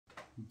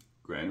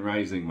Grand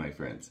Rising, my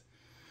friends.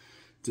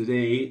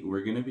 Today,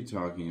 we're going to be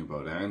talking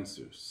about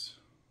Ansuz,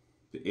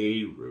 the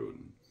A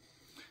rune.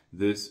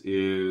 This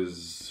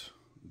is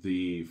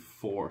the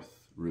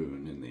fourth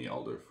rune in the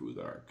Elder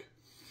Futhark.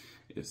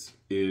 It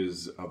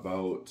is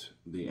about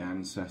the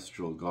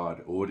ancestral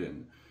god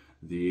Odin,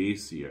 the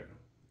Aesir,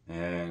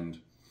 and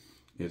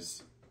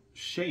it's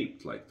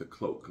shaped like the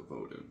cloak of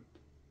Odin.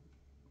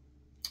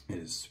 It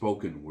is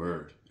spoken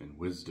word and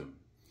wisdom.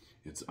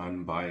 It's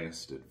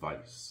unbiased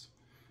advice.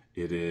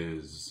 It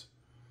is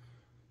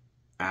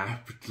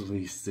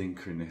aptly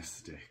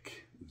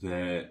synchronistic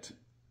that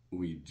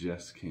we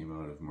just came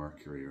out of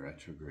Mercury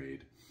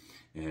retrograde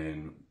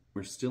and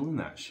we're still in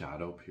that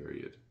shadow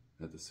period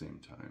at the same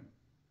time.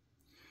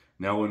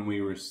 Now, when we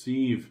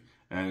receive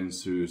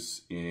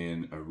Ansuz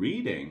in a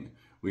reading,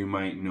 we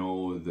might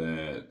know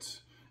that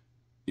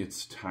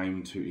it's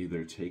time to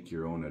either take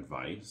your own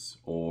advice,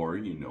 or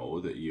you know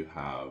that you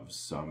have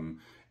some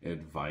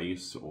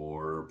advice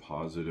or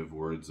positive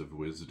words of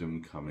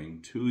wisdom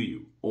coming to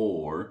you,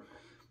 or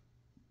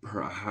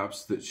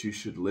perhaps that you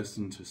should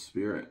listen to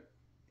spirit,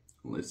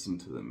 listen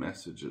to the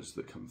messages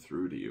that come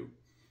through to you,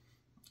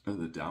 or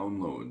the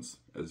downloads,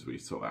 as we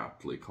so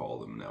aptly call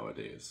them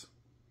nowadays.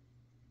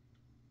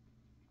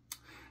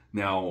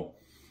 Now,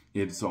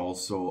 it's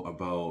also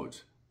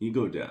about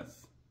ego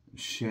death,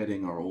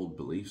 shedding our old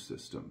belief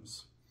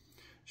systems,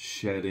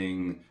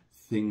 shedding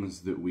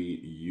things that we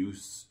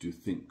used to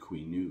think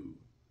we knew.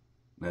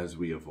 As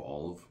we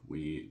evolve,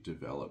 we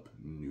develop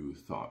new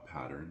thought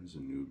patterns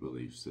and new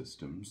belief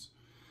systems,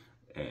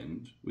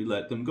 and we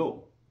let them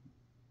go.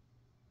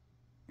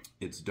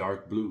 It's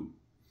dark blue.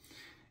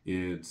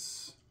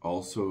 It's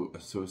also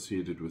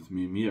associated with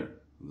Mimir,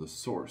 the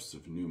source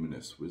of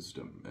numinous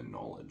wisdom and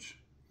knowledge.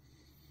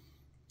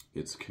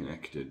 It's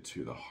connected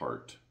to the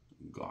heart,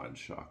 God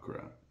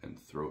chakra, and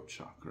throat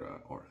chakra,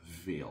 or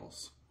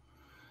veils.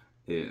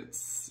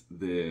 It's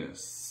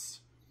this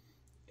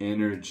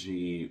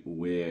energy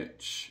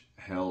which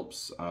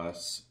helps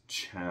us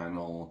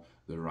channel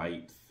the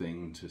right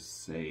thing to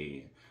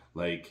say.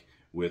 Like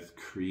with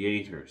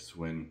creators,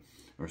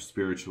 or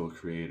spiritual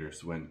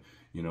creators, when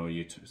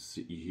you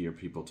hear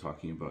people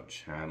talking about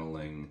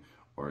channeling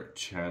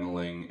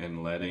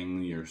and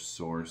letting your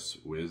source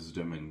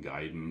wisdom and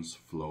guidance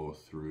flow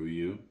through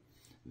you,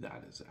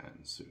 that is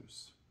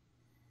Ansuz.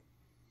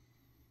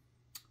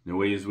 The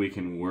ways we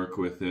can work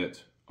with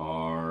it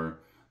are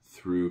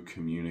through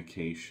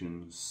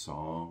communication,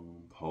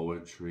 song,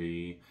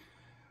 poetry,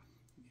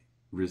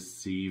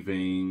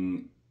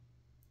 receiving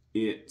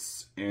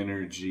its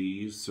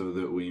energy so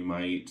that we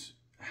might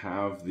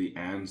have the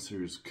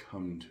answers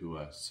come to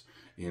us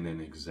in an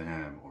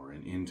exam or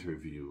an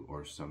interview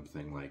or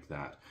something like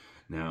that.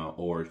 Now,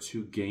 or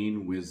to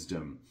gain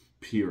wisdom,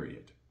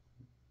 period.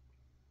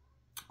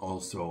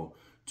 Also,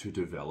 to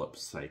develop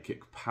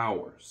psychic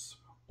powers,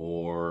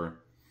 or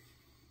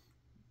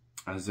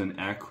as an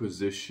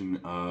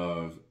acquisition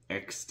of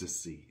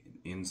ecstasy and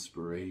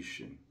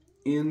inspiration.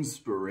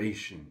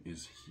 Inspiration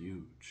is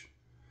huge.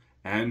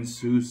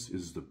 Ansuz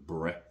is the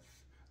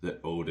breath that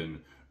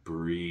Odin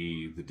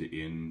breathed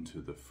into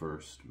the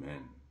first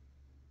men.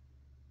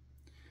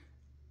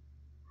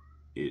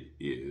 It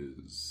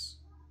is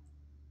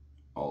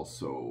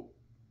also,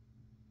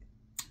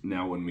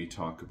 now when we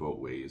talk about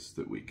ways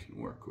that we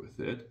can work with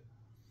it,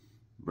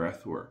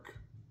 breathwork,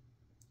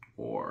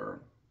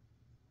 or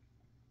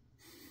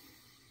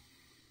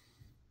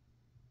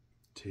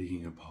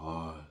taking a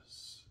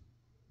pause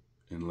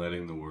and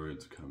letting the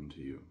words come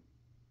to you.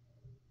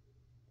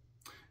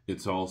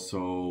 It's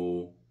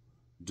also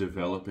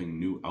developing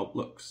new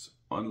outlooks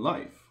on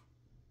life.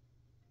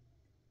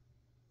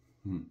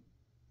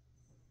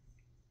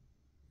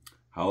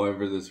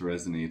 However this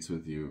resonates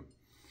with you,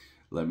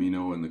 let me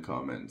know in the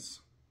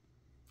comments.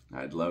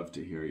 I'd love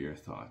to hear your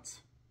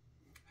thoughts.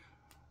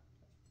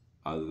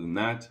 Other than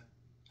that,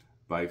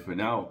 bye for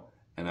now,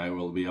 and I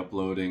will be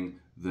uploading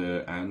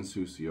the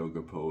Ansuz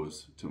yoga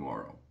pose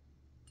tomorrow.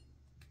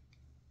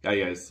 Yeah,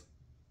 guys,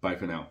 bye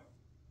for now.